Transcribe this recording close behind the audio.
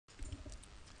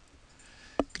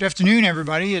Good afternoon,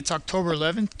 everybody. It's October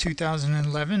 11th,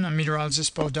 2011. I'm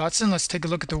meteorologist Bo Dotson. Let's take a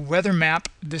look at the weather map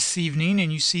this evening,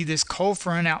 and you see this cold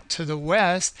front out to the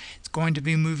west. It's going to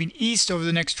be moving east over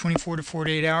the next 24 to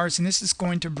 48 hours, and this is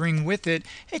going to bring with it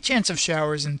a chance of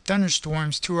showers and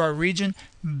thunderstorms to our region.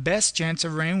 Best chance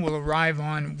of rain will arrive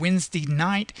on Wednesday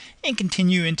night and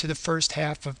continue into the first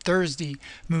half of Thursday.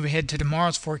 Move ahead to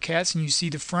tomorrow's forecast, and you see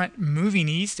the front moving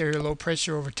east, area low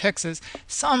pressure over Texas.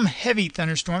 Some heavy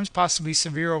thunderstorms, possibly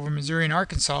severe over Missouri and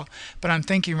Arkansas, but I'm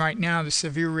thinking right now the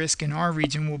severe risk in our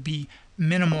region will be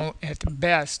minimal at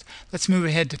best. Let's move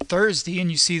ahead to Thursday,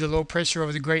 and you see the low pressure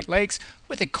over the Great Lakes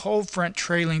with a cold front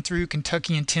trailing through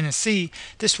Kentucky and Tennessee.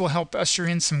 This will help usher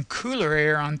in some cooler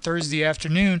air on Thursday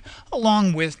afternoon,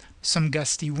 along with some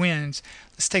gusty winds.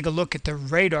 Let's take a look at the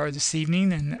radar this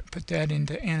evening and put that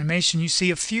into animation. You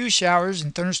see a few showers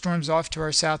and thunderstorms off to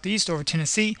our southeast over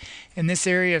Tennessee. In this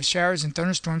area of showers and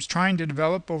thunderstorms trying to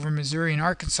develop over Missouri and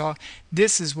Arkansas,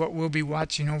 this is what we'll be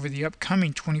watching over the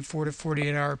upcoming 24 to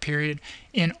 48 hour period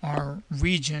in our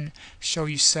region. Show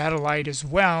you satellite as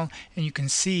well, and you can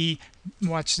see,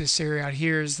 watch this area out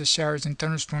here as the showers and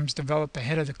thunderstorms develop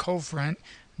ahead of the cold front.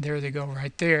 There they go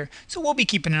right there. So we'll be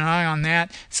keeping an eye on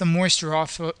that. Some moisture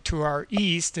off to our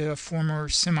east, a former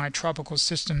semi-tropical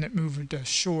system that moved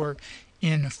ashore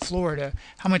in Florida.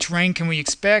 How much rain can we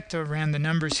expect? Around the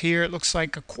numbers here, it looks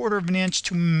like 1/4 of an inch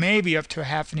to maybe up to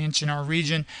 1/2 an inch in our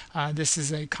region. This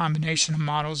is a combination of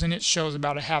models, and it shows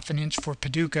about 1/2 an inch for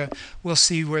Paducah. We'll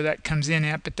see where that comes in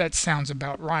at, but that sounds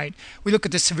about right. We look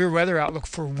at the severe weather outlook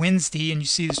for Wednesday, and you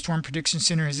see the Storm Prediction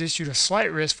Center has issued a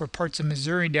slight risk for parts of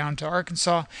Missouri down to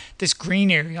Arkansas. This green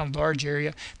area, a large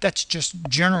area, that's just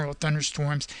general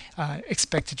thunderstorms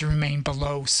expected to remain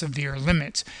below severe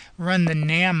limits. Run the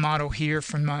NAM model here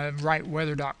from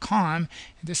rightweather.com.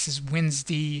 This is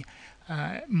Wednesday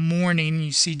morning.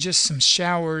 You see just some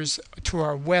showers to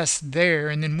our west there,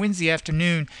 and then Wednesday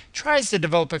afternoon tries to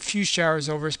develop a few showers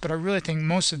over us, but I really think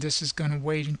most of this is going to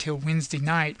wait until Wednesday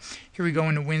night. Here we go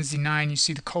into Wednesday night, and you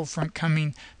see the cold front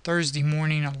coming Thursday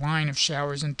morning, a line of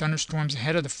showers and thunderstorms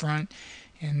ahead of the front,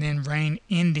 and then rain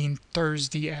ending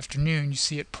Thursday afternoon. You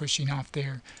see it pushing off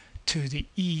there to the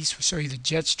east. We'll show you the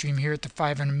jet stream here at the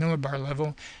 500 millibar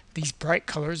level. These bright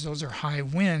colors, those are high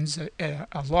winds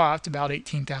aloft, about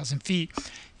 18,000 feet.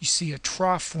 You see a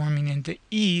trough forming in the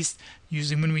east.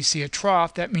 Usually when we see a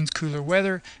trough, that means cooler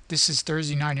weather. This is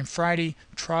Thursday night and Friday.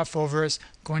 Trough over us,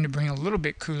 going to bring a little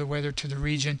bit cooler weather to the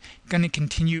region. Going to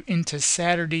continue into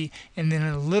Saturday, and then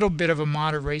a little bit of a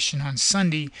moderation on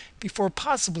Sunday before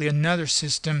possibly another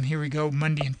system. Here we go,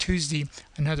 Monday and Tuesday,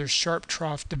 another sharp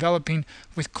trough developing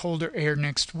with colder air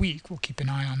next week. We'll keep an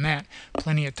eye on that.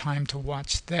 Plenty of time to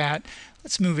watch that.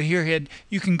 Let's move ahead.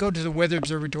 You can go to the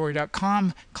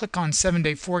weatherobservatory.com, click on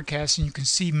 7-day forecast, and you can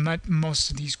see most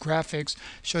of these graphics.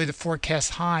 Show you the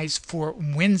forecast highs for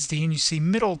Wednesday, and you see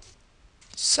middle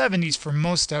 70s for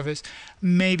most of us,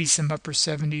 maybe some upper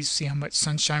 70s. See how much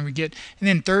sunshine we get. And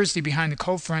then Thursday behind the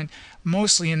cold front,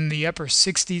 mostly in the upper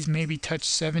 60s, maybe touch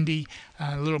 70,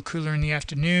 a little cooler in the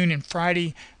afternoon. And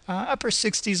Friday, upper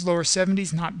 60s, lower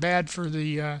 70s, not bad for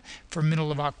the for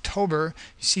middle of October.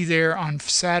 You see there on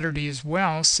Saturday as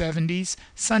well, 70s.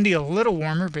 Sunday a little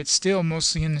warmer, but still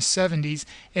mostly in the 70s.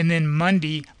 And then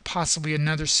Monday, possibly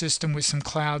another system with some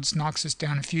clouds knocks us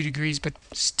down a few degrees, but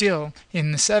still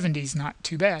in the 70s, not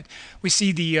too bad. We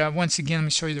see the once again, let me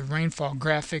show you the rainfall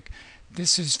graphic.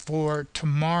 This is for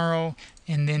tomorrow,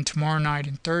 and then tomorrow night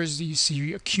and Thursday you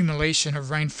see accumulation of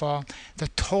rainfall. The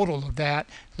total of that,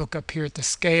 look up here at the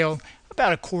scale,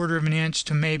 about 1/4 of an inch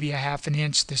to maybe 1/2 an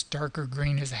inch. This darker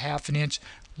green is 1/2 an inch.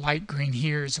 Light green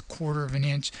here is 1/4 of an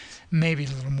inch, maybe a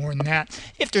little more than that.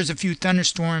 If there's a few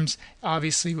thunderstorms,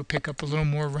 obviously we'll pick up a little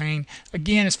more rain.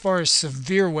 Again, as far as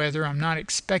severe weather, I'm not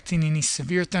expecting any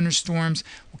severe thunderstorms.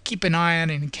 We'll keep an eye on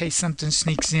it in case something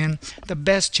sneaks in. The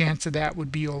best chance of that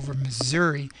would be over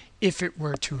Missouri if it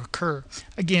were to occur.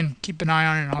 Again, keep an eye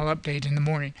on it, and I'll update in the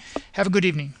morning. Have a good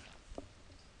evening.